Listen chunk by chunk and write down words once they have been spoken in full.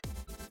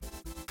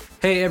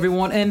Hey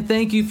everyone, and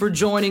thank you for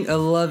joining a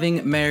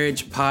Loving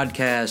Marriage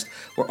podcast,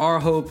 where our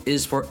hope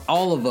is for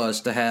all of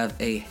us to have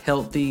a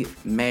healthy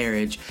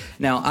marriage.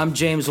 Now, I'm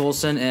James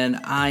Wilson, and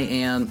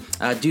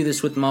I do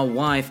this with my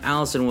wife,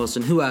 Alison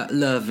Wilson, who I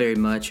love very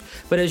much.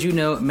 But as you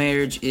know,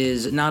 marriage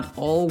is not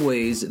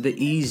always the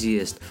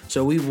easiest,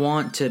 so we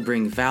want to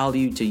bring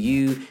value to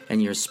you and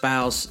your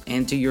spouse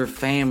and to your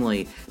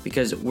family,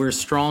 because we're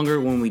stronger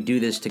when we do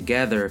this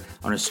together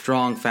on a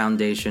strong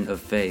foundation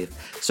of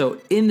faith. So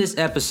in this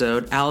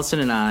episode, Alison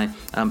and I,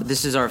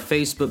 this is our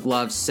Facebook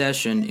Live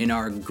session in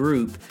our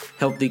group,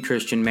 Healthy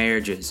Christian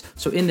Marriages.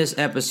 So in this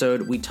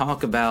episode, we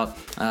talk about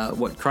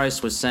what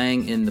Christ was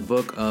saying in the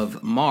book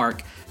of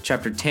Mark,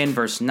 chapter 10,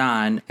 verse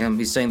 9. And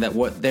he's saying that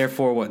what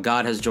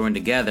God has joined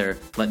together,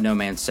 let no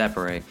man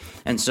separate.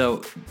 And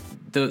so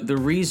the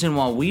reason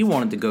why we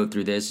wanted to go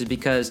through this is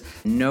because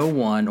no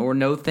one or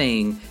no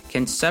thing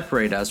can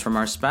separate us from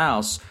our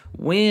spouse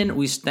when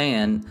we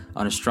stand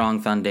on a strong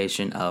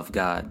foundation of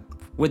God.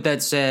 With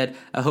that said,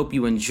 I hope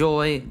you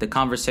enjoy the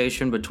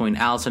conversation between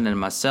Alison and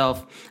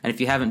myself. And if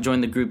you haven't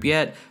joined the group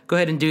yet, go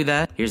ahead and do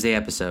that. Here's the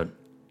episode.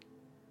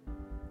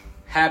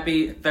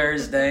 Happy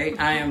Thursday.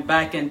 I am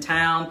back in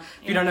town.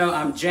 If you don't know,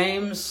 I'm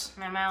James.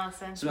 I'm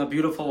Alison. This is my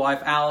beautiful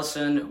wife,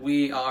 Alison.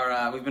 We've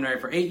been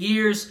married for 8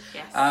 years.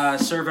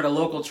 Yes. Serve at a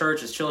local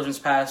church as children's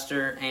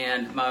pastor,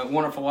 and my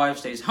wonderful wife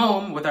stays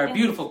home with our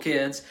beautiful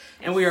kids,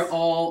 and we are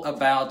all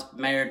about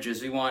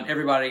marriages. We want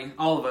everybody,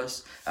 all of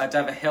us, to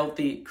have a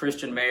healthy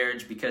Christian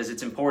marriage because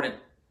it's important.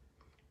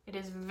 It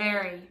is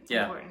very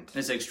important.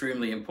 It's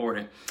extremely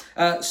important.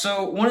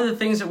 So one of the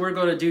things that we're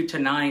going to do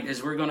tonight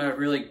is we're going to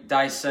really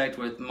dissect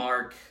with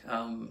Mark,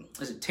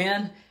 is it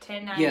 10?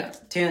 10:9. Yeah,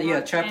 10.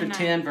 Mark Chapter 10:9.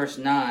 10, verse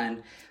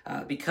 9.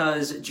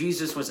 Because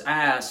Jesus was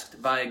asked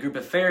by a group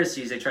of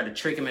Pharisees, they tried to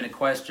trick him in a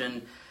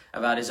question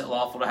about is it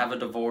lawful to have a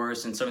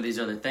divorce and some of these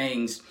other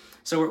things.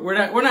 So we're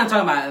not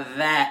talking about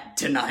that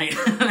tonight.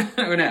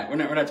 we're not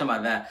talking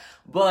about that.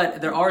 But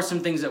there are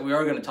some things that we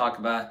are going to talk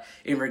about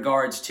in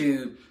regards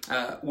to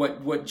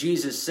what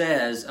Jesus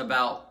says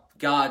about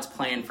God's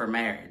plan for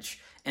marriage,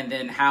 and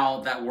then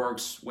how that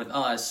works with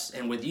us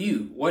and with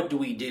you. What do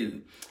we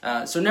do?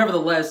 So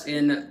nevertheless,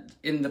 in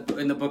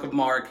the book of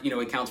Mark,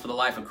 it counts for the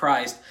life of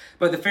Christ.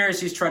 But the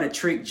Pharisees try to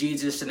trick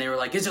Jesus, and they were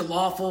like, "Is it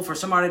lawful for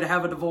somebody to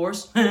have a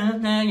divorce?"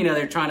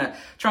 They're trying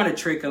to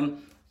trick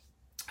him.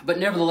 But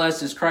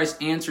nevertheless, as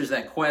Christ answers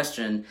that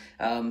question,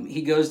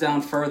 he goes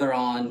down further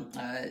on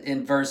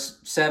in verse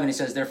 7. He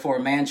says, "Therefore,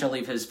 a man shall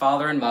leave his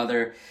father and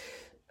mother,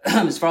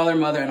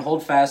 and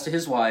hold fast to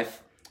his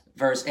wife."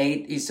 Verse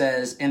 8, he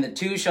says, "And the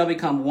two shall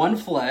become one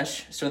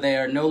flesh, so they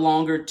are no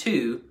longer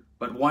two,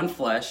 but one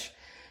flesh."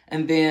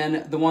 And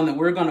then the one that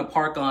we're going to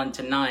park on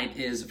tonight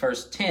is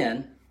verse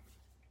 9,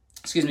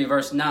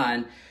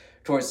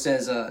 where it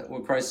says,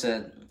 where Christ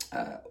said,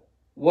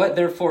 "What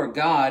therefore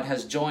God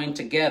has joined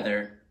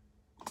together,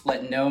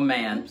 let no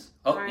man..."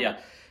 Oh, Sorry. yeah.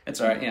 It's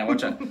all right. Yeah,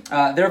 watch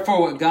out. "Therefore,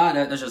 what God..."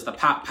 That's just the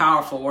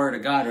powerful word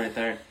of God right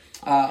there.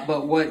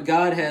 "But what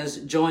God has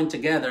joined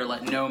together,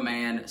 let no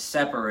man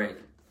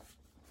separate."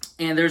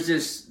 And there's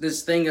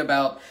this thing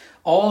about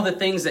all the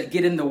things that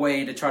get in the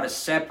way to try to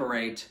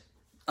separate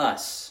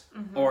us,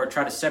 or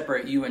try to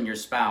separate you and your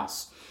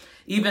spouse.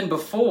 Even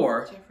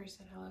before... Jeffrey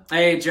said hello.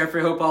 Hey,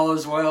 Jeffrey, hope all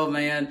is well,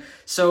 man.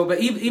 So, but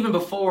even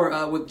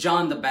before with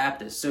John the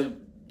Baptist. So,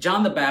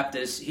 John the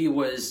Baptist, he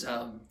was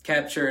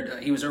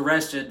captured, he was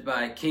arrested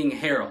by King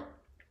Herod.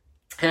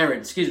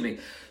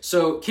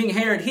 So King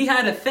Herod, he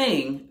had a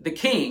thing, the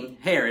king,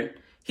 Herod,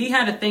 he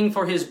had a thing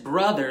for his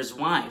brother's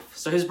wife.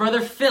 So his brother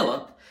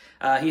Philip,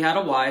 he had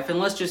a wife, and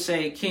let's just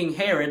say King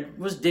Herod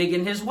was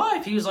digging his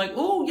wife. He was like,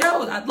 "Oh,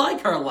 yo, I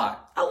like her a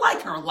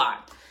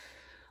lot.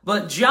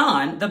 But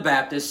John the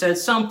Baptist said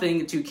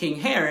something to King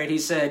Herod. He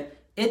said,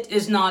 "It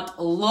is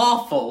not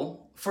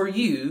lawful for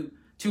you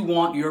to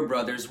want your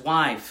brother's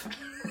wife."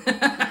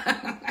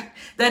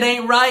 That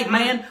ain't right,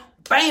 man.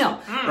 Bam!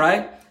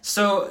 Right?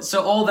 So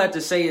all that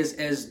to say is,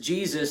 as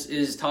Jesus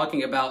is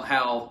talking about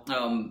how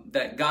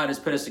that God has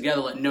put us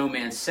together, let no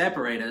man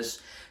separate us,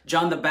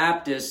 John the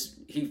Baptist,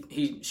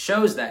 he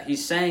shows that.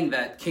 He's saying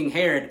that, King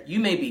Herod, you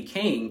may be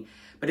king,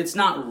 but it's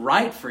not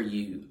right for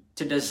you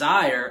to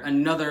desire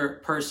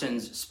another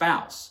person's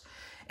spouse.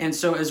 And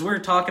so as we're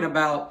talking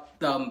about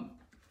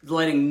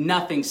letting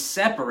nothing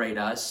separate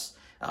us,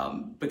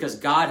 because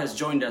God has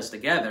joined us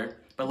together,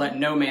 but let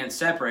no man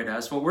separate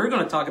us, what we're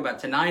going to talk about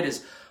tonight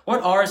is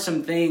what are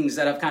some things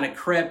that have kind of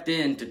crept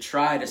in to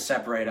try to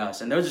separate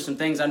us. And those are some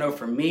things I know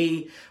for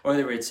me,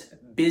 whether it's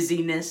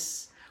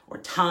busyness or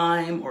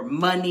time or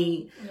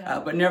money,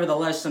 but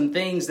nevertheless some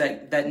things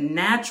that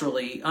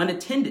naturally,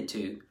 unattended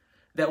to,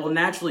 that will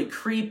naturally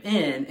creep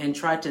in and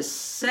try to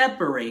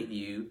separate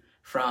you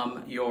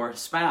from your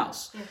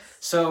spouse. Yes.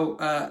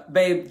 So,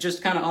 babe,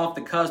 just kind of off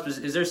the cusp,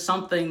 is there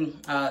something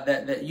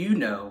that you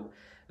know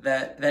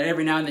that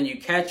every now and then you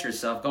catch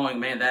yourself going,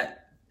 "Man,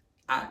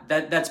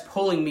 that's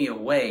pulling me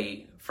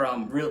away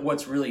from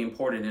what's really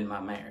important in my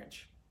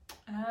marriage"?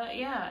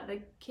 The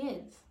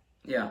kids.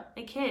 Yeah.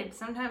 The kids.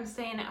 Sometimes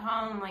staying at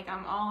home, like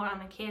I'm all around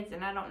the kids,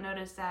 and I don't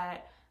notice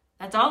that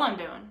That's all I'm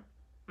doing.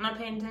 I'm not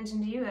paying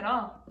attention to you at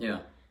all.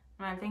 Yeah.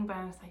 And I think about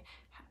it, I was like,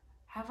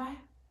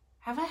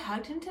 have I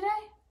hugged him today?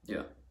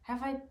 Yeah.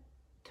 Have I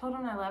told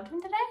him I loved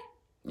him today?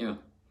 Yeah.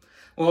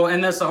 Well,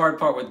 and that's the hard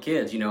part with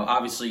kids. You know,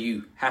 obviously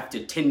you have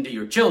to tend to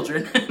your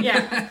children.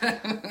 Yeah.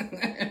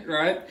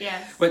 Right?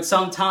 Yes. But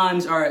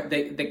sometimes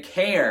the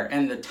care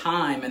and the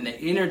time and the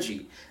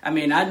energy. I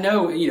mean, I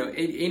know, you know,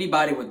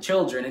 anybody with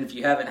children, and if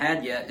you haven't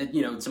had yet,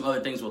 you know, some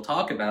other things we'll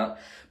talk about,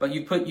 but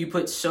you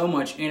put so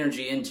much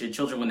energy into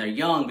children when they're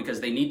young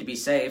because they need to be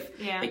safe.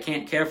 Yeah. They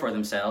can't care for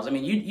themselves. I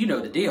mean, you know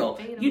the deal.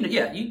 You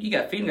got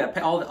to feed them, got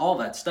to pay all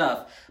that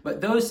stuff. But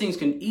those things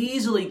can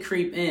easily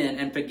creep in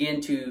and begin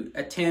to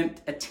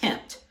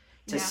attempt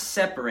to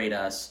separate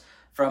us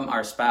from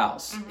our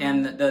spouse. Mm-hmm.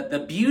 And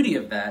the beauty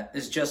of that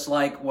is just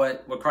like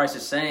what Christ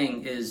is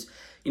saying is,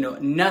 you know,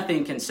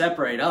 nothing can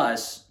separate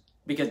us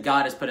because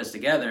God has put us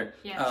together.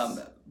 Yes.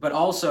 But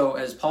also,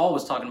 as Paul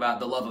was talking about,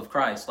 the love of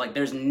Christ. Like,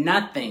 there's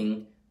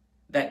nothing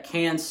that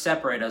can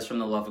separate us from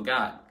the love of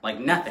God. Like,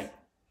 nothing.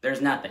 There's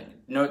nothing.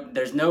 No,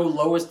 there's no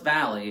lowest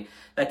valley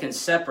that can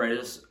separate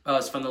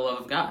us from the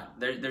love of God.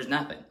 There's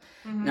nothing.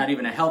 Mm-hmm. Not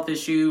even a health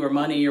issue or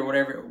money or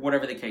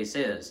whatever the case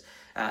is.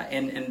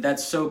 And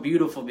that's so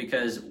beautiful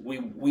because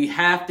we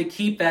have to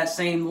keep that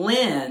same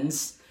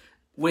lens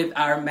with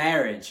our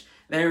marriage.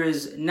 There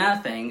is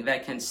nothing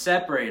that can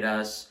separate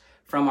us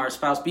from our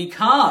spouse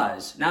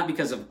not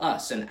because of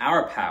us and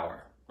our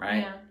power,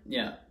 right?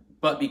 Yeah.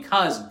 But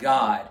because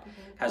God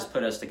has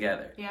put us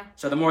together. Yeah.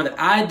 So the more that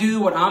I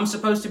do what I'm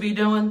supposed to be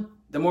doing,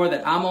 the more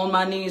that I'm on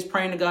my knees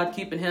praying to God,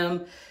 keeping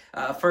him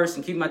first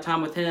and keeping my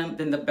time with him,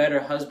 then the better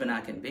husband I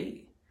can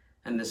be.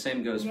 And the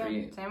same goes for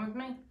you. Same with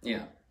me.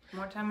 Yeah. The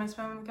more time I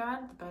spend with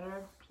God, the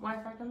better wife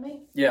I can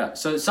be. Yeah.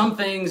 So some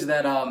things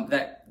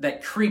that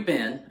creep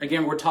in.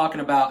 Again, we're talking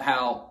about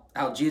how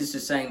Jesus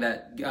is saying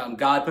that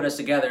God put us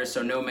together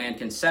so no man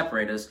can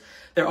separate us.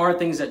 There are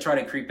things that try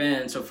to creep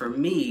in. So for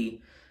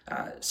me,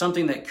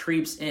 something that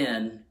creeps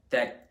in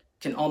that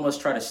can almost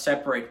try to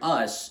separate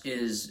us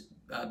is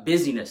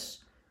busyness.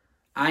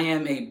 I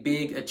am a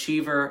big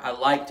achiever. I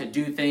like to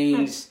do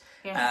things.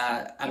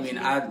 Yes.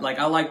 I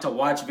like to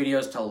watch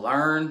videos to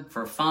learn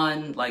for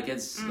fun. Like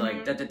it's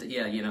like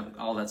you know,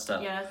 all that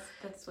stuff. Yeah,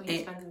 that's what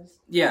he spends.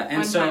 Yeah,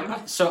 and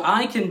so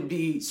I can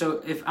be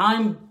if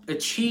I'm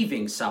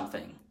achieving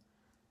something,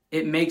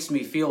 it makes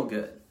me feel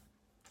good.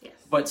 Yes.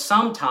 But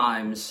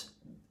sometimes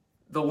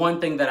the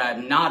one thing that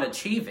I'm not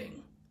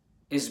achieving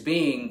is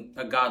being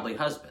a godly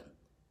husband,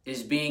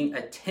 is being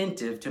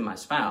attentive to my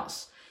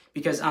spouse.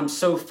 Because I'm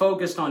so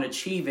focused on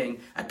achieving,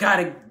 I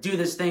gotta do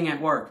this thing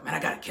at work. Man, I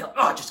gotta kill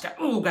it.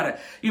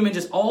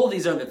 Just all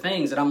these other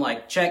things that I'm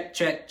like, check.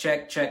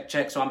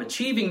 So I'm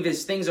achieving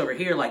these things over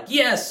here, like,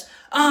 yes,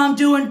 I'm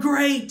doing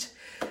great.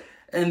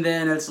 And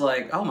then it's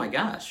like, oh my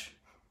gosh,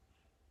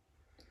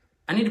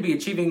 I need to be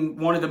achieving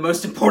one of the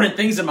most important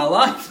things in my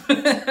life,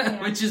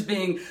 which is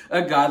being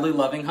a godly,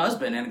 loving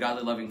husband and a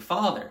godly, loving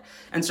father.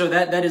 And so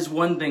that is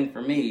one thing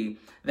for me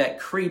that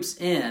creeps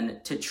in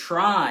to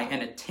try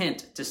and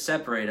attempt to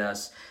separate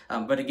us.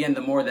 But again,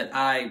 the more that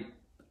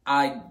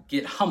I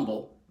get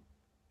humble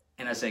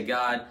and I say,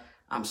 God,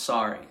 I'm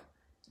sorry.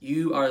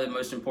 You are the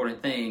most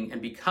important thing.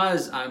 And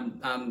because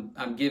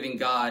I'm giving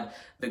God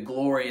the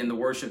glory and the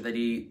worship that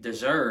he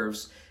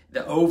deserves,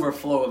 the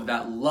overflow of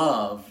that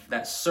love,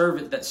 that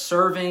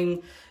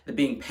serving, the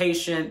being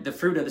patient, the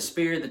fruit of the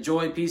Spirit, the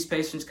joy, peace,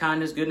 patience,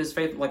 kindness, goodness,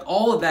 faith, like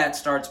all of that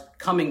starts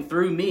coming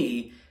through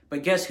me.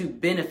 But guess who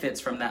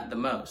benefits from that the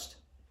most?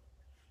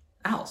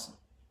 Allison.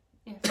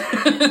 Yes.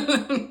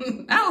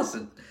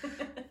 Allison.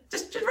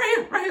 just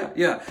right here.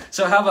 Yeah.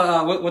 So how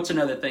about, what's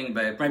another thing,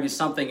 babe? Maybe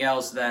something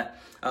else that,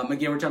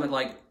 again, we're talking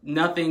like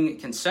nothing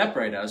can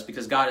separate us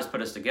because God has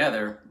put us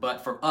together.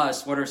 But for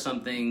us, what are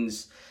some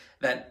things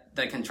that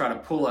can try to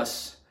pull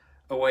us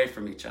away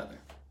from each other?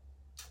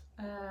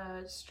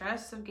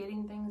 Stress of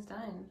getting things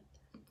done.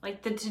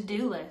 Like the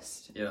to-do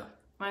list. Yeah.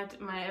 My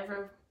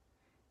ever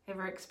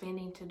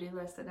expanding to-do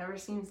list that never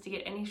seems to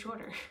get any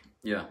shorter.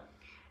 Yeah.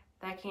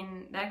 That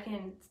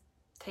can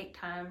take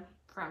time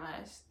from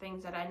us.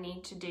 Things that I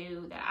need to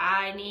do, that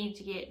I need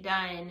to get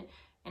done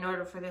in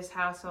order for this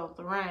household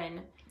to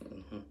run,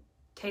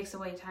 takes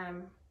away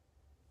time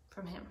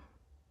from him.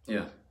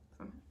 Yeah.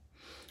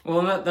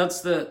 Well,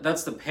 that's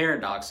the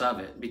paradox of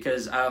it,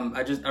 because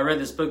I read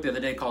this book the other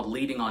day called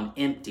Leading on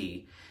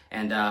Empty,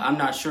 and I'm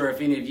not sure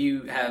if any of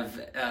you have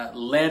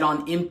led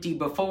on empty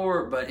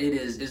before, but it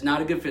is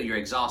not a good feeling. You're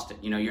exhausted.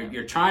 You know,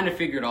 you're trying to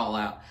figure it all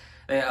out.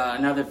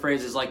 Another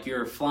phrase is like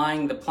you're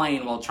flying the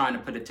plane while trying to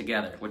put it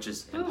together, which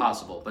is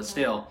impossible. But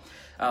still,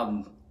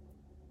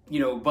 you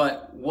know.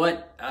 But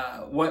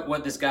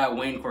what this guy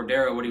Wayne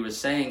Cordero, what he was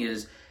saying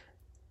is,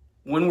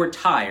 when we're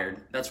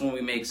tired, that's when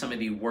we make some of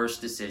the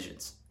worst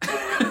decisions.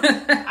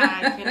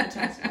 I can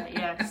attest to that.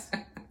 Yes.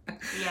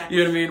 You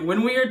know what I mean?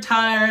 When we are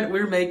tired,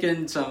 we're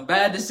making some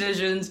bad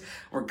decisions.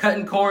 We're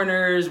cutting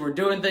corners. We're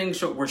doing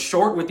things. We're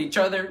short with each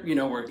other. You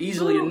know, we're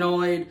easily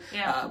annoyed.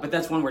 Yeah. But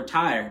that's when we're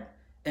tired.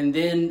 And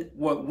then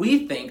what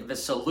we think the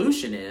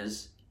solution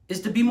is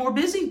to be more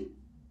busy.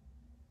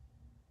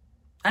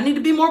 I need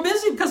to be more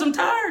busy because I'm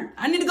tired.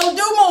 I need to go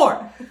do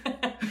more.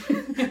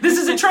 This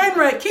is a train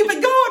wreck. Keep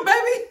it going,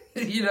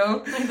 baby. You know?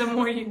 The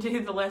more you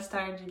do, the less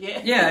tired you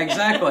get. Yeah,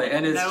 exactly.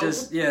 And it's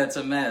just, it's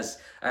a mess.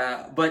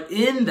 But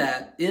in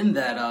that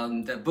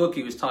book,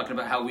 he was talking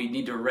about how we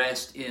need to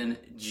rest in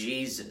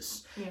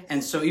Jesus. Yes.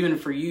 And so even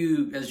for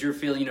you, as you're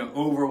feeling,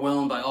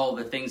 overwhelmed by all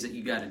the things that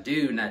you got to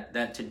do, and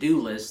that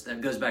to-do list, that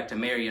goes back to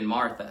Mary and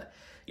Martha.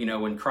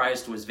 When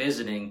Christ was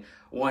visiting,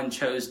 one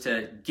chose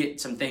to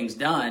get some things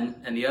done,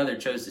 and the other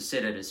chose to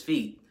sit at his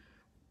feet.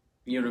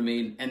 You know what I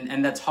mean?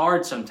 And that's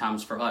hard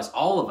sometimes for us,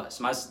 all of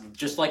us.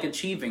 Just like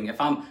achieving. If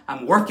I'm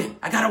working,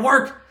 I gotta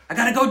work. I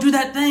gotta go do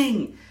that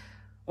thing.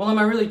 Well, am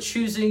I really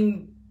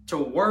choosing to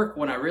work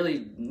when I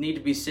really need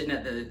to be sitting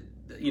at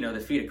the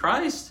feet of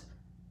Christ?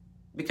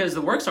 Because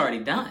the work's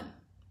already done.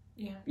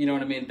 Yeah. You know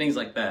what I mean? Things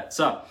like that.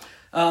 So,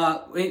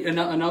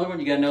 another one?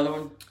 You got another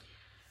one?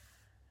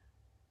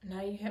 No,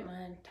 you hit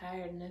my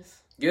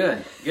tiredness.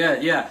 Good,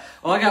 yeah.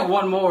 Well, I got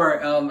one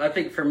more. I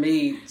think for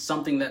me,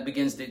 something that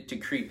begins to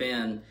creep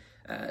in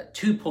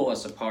to pull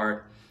us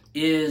apart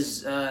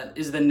is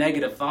the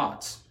negative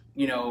thoughts.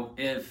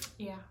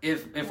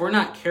 If we're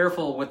not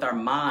careful with our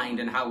mind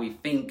and how we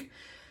think,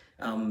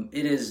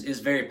 it is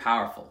very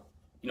powerful.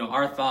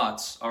 Our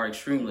thoughts are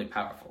extremely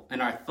powerful,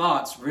 and our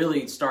thoughts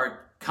really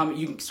start coming.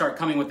 You can start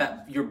coming with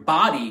that. Your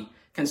body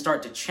can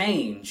start to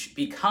change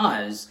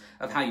because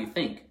of how you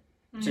think.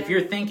 So if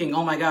you're thinking,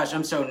 oh my gosh,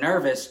 I'm so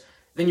nervous,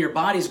 then your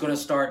body's going to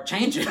start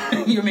changing,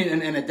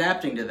 and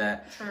adapting to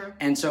that. Sure.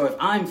 And so if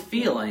I'm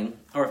feeling,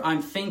 or if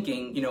I'm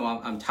thinking,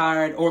 I'm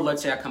tired, or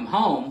let's say I come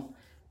home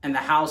and the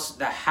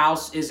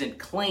house isn't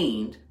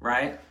cleaned,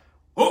 right?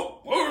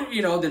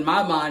 Then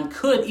my mind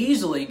could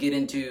easily get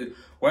into,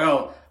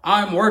 well,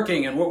 I'm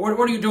working, and what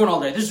are you doing all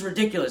day? This is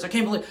ridiculous. I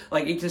can't believe,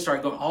 it can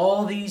start going,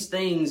 all these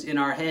things in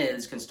our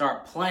heads can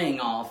start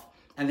playing off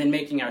and then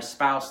making our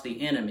spouse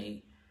the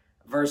enemy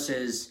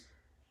versus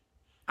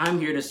I'm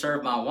here to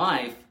serve my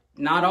wife,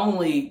 not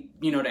only,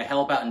 to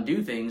help out and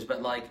do things,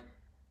 but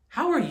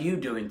how are you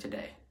doing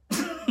today?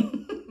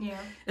 Yeah.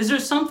 Is there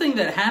something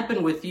that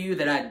happened with you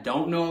that I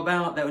don't know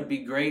about that would be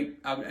great?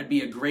 It'd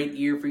be a great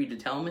ear for you to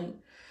tell me.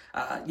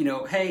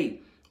 Hey,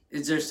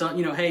 is there some,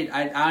 hey,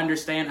 I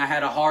understand I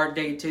had a hard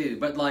day too,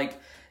 but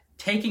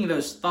taking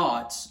those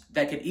thoughts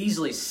that could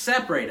easily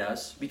separate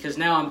us, because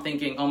now I'm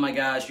thinking, oh my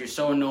gosh, you're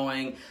so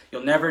annoying.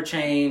 You'll never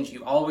change.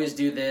 You always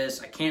do this.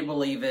 I can't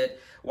believe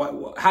it.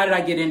 How did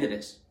I get into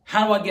this?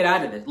 How do I get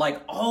out of it?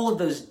 All of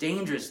those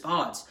dangerous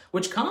thoughts,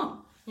 which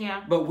come.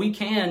 Yeah. But we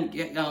can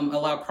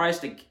allow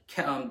Christ to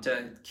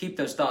keep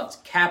those thoughts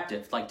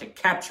captive, to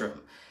capture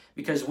them.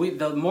 Because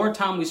the more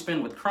time we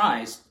spend with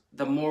Christ,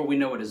 the more we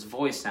know what his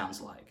voice sounds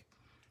like.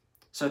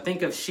 So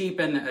think of sheep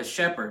and a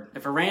shepherd.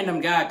 If a random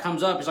guy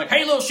comes up, he's like,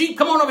 hey, little sheep,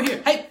 come on over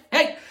here.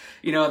 Hey.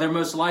 They're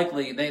most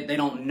likely, they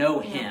don't know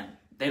him.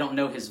 They don't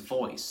know his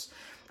voice.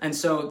 And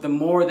so the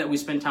more that we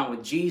spend time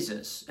with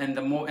Jesus, and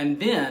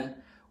then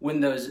when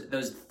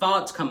those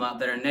thoughts come up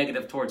that are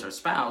negative towards our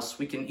spouse,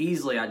 we can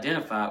easily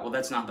identify, well,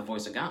 that's not the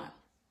voice of God.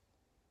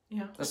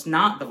 Yeah. That's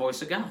not the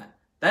voice of God.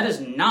 That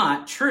is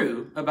not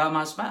true about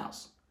my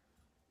spouse.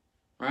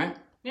 Right?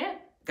 Yeah.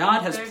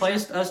 God has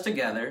placed us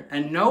together,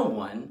 and no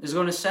one is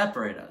going to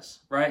separate us.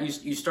 Right?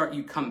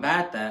 You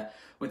combat that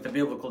with the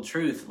biblical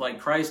truth, like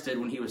Christ did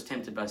when he was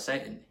tempted by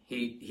Satan.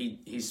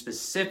 He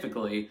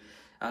specifically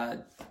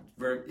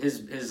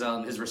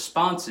his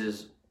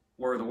responses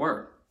were the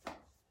word.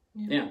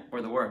 Yeah,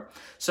 were the word.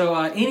 So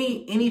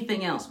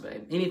anything else,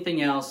 babe?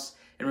 Anything else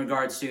in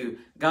regards to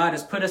God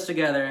has put us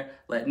together,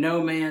 let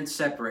no man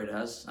separate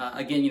us?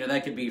 Again,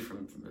 that could be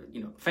from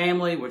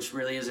family, which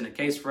really isn't a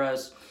case for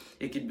us.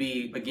 It could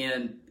be,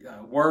 again,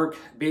 work,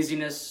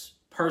 busyness,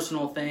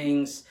 personal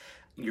things,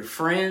 your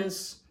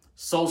friends,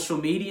 social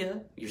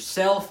media, your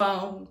cell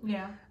phone,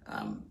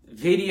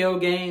 video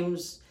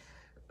games.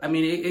 I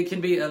mean, it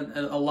can be a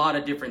lot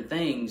of different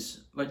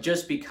things, but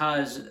just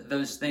because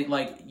those things,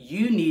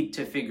 you need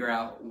to figure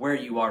out where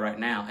you are right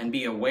now and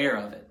be aware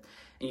of it.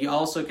 And you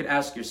also could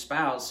ask your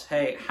spouse,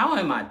 hey, how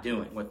am I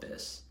doing with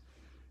this?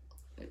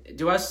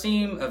 Do I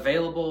seem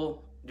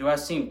available? Do I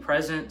seem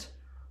present?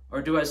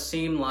 Or do I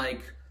seem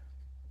like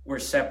we're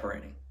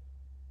separating?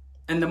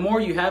 And the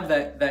more you have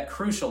that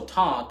crucial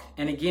talk,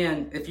 and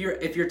again, if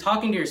you're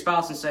talking to your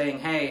spouse and saying,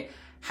 hey,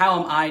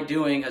 how am I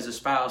doing as a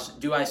spouse?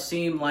 Do I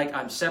seem like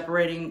I'm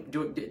separating?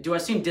 Do I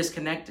seem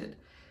disconnected?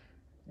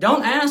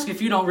 Don't ask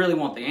if you don't really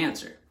want the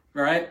answer,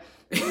 right?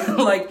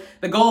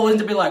 The goal isn't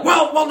to be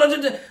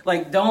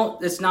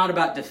don't, it's not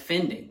about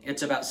defending.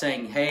 It's about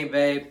saying, hey,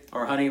 babe,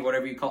 or honey,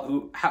 whatever you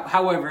call,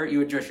 however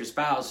you address your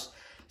spouse,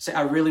 say,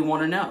 I really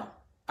want to know.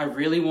 I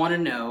really want to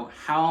know,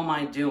 how am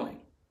I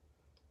doing?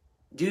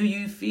 Do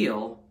you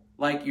feel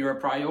like you're a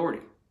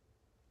priority?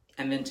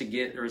 And then to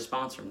get a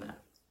response from that.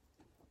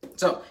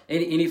 So,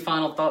 any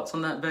final thoughts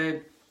on that,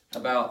 babe?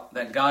 About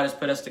that God has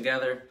put us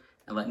together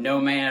and let no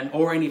man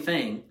or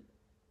anything,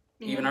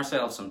 even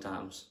ourselves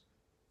sometimes,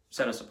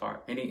 set us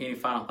apart. Any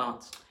final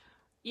thoughts?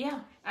 Yeah,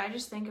 I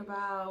just think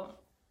about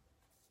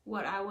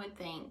what I would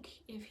think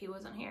if he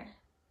wasn't here.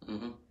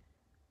 Mm-hmm.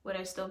 would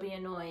I still be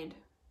annoyed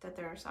that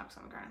there are socks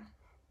on the ground?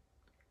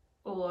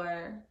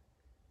 Or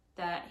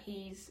that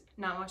he's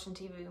not watching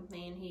TV with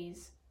me and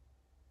he's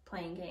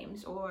playing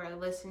games or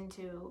listening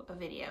to a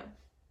video?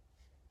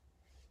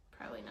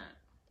 Probably not.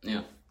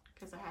 Yeah.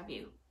 Because I have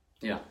you.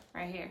 Yeah.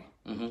 Right here.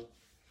 Mm-hmm.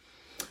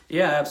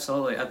 Yeah,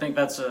 absolutely. I think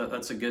that's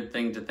a good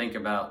thing to think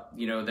about.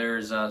 You know,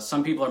 there's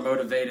some people are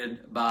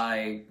motivated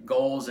by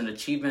goals and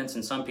achievements,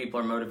 and some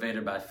people are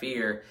motivated by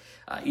fear.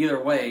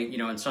 Either way, you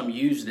know, and some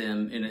use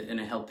them in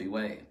a healthy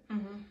way.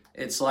 Mm-hmm.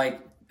 It's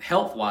like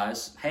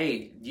health-wise,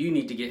 hey, you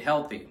need to get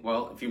healthy.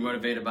 Well, if you're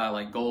motivated by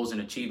like goals and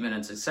achievement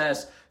and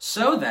success,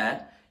 so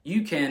that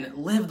you can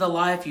live the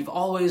life you've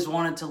always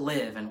wanted to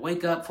live and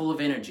wake up full of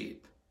energy.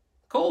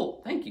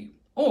 Cool, thank you.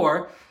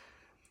 Or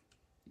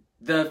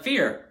the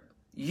fear.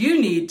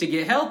 You need to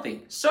get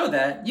healthy so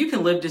that you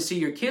can live to see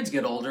your kids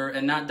get older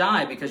and not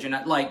die because you're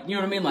not like, you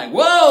know what I mean? Like,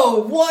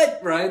 whoa, what?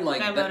 Right?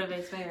 Like that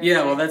motivates me.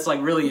 Yeah, well, that's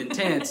like really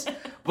intense.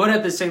 But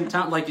at the same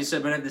time, like you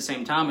said, but at the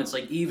same time, it's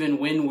like even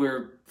when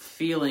we're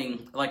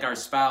feeling like our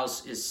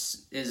spouse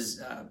is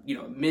you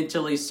know,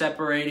 mentally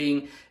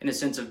separating in a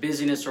sense of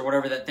busyness or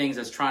whatever that thing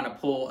that's trying to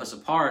pull us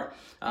apart,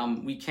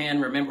 we can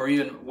remember, or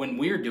even when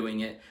we're doing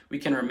it, we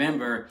can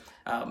remember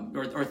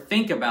or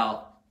think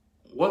about,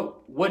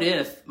 what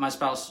if my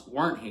spouse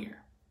weren't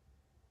here?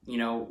 You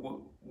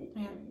know,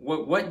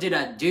 what did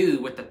I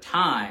do with the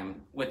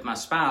time with my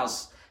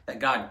spouse that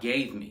God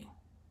gave me?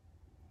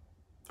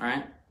 All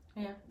right?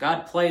 Yeah.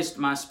 God placed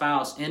my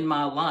spouse in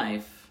my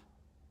life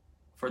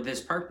for this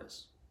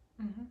purpose.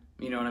 Mm-hmm.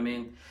 You know what I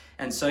mean?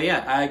 And so,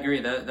 yeah, I agree.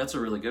 That's a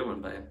really good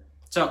one, babe.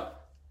 So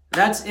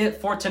that's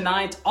it for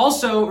tonight.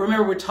 Also,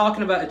 remember, we're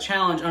talking about a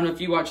challenge. I don't know if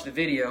you watched the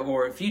video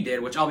or if you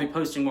did, which I'll be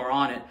posting more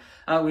on it.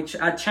 Which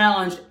I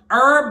challenged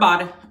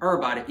everybody,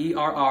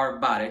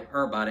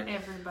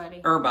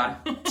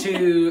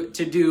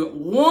 to do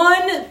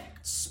one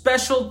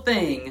special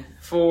thing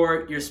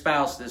for your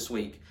spouse this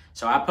week.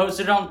 So I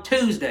posted it on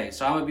Tuesday.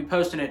 So I'm going to be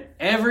posting it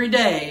every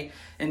day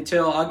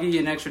until, I'll give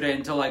you an extra day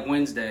until like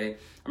Wednesday,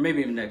 or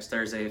maybe even next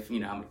Thursday if, you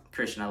know, I'm a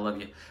Christian, I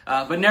love you.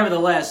 But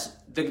nevertheless,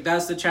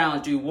 that's the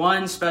challenge. Do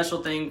one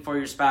special thing for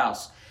your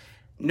spouse.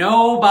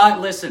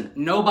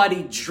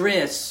 Nobody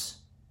drifts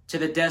to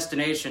the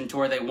destination to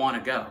where they want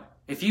to go.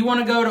 If you want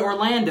to go to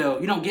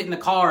Orlando, you don't get in the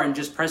car and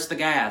just press the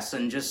gas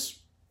and just,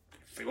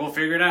 we'll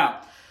figure it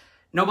out.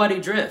 Nobody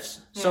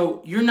drifts. Yeah.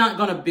 So you're not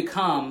going to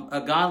become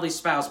a godly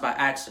spouse by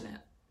accident.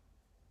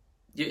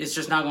 It's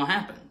just not going to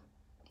happen.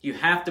 You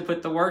have to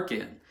put the work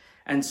in.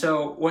 And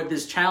so what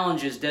this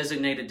challenge is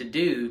designated to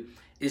do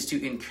is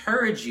to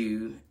encourage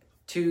you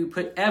to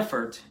put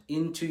effort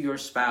into your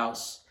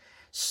spouse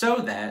so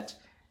that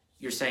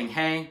you're saying,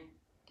 hey,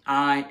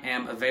 I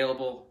am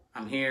available.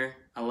 I'm here.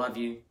 I love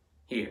you.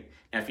 Here.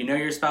 Now, if you know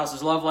your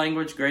spouse's love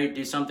language, great.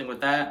 Do something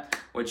with that,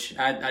 which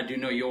I do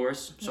know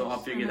yours, so yes, I'll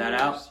figure that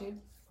out. Too.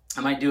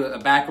 I might do a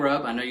back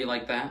rub. I know you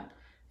like that.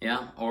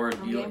 Yeah. Or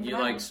you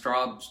like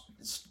Starbucks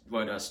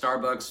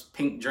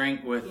pink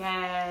drink with,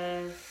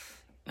 yes,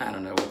 I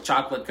don't know, with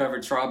chocolate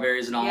covered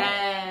strawberries and all.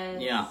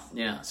 Yes.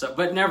 Yeah. So,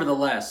 but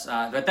nevertheless,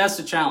 but that's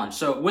the challenge.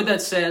 So with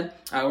that said,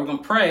 we're going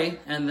to pray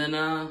and then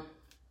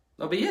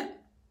that'll be it.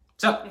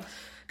 So, yes.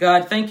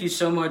 God, thank you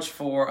so much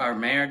for our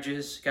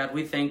marriages. God,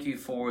 we thank you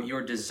for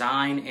your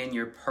design and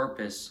your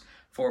purpose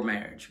for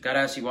marriage. God,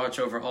 I ask you watch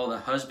over all the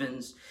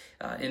husbands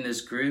in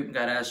this group.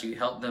 God, I ask you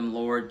help them,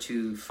 Lord,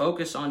 to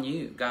focus on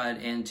you, God,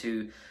 and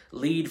to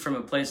lead from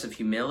a place of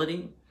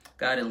humility,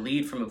 God, and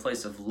lead from a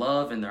place of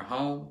love in their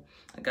home.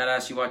 God, I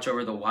ask you watch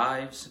over the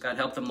wives. God,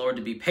 help them, Lord,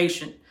 to be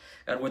patient,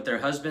 God, with their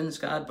husbands,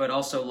 God, but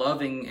also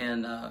loving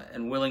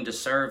and willing to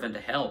serve and to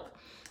help.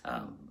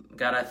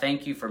 God, I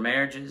thank you for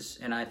marriages,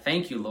 and I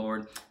thank you,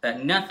 Lord,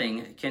 that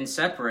nothing can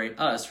separate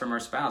us from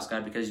our spouse,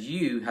 God, because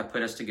you have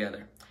put us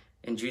together.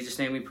 In Jesus'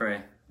 name we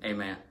pray.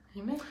 Amen.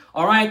 Amen.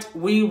 All right,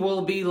 we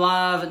will be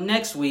live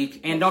next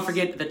week, and don't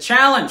forget the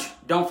challenge.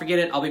 Don't forget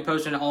it. I'll be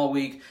posting it all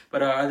week.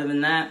 But other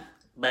than that,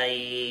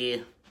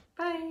 bye.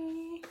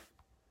 Bye.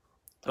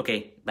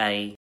 Okay,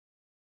 bye.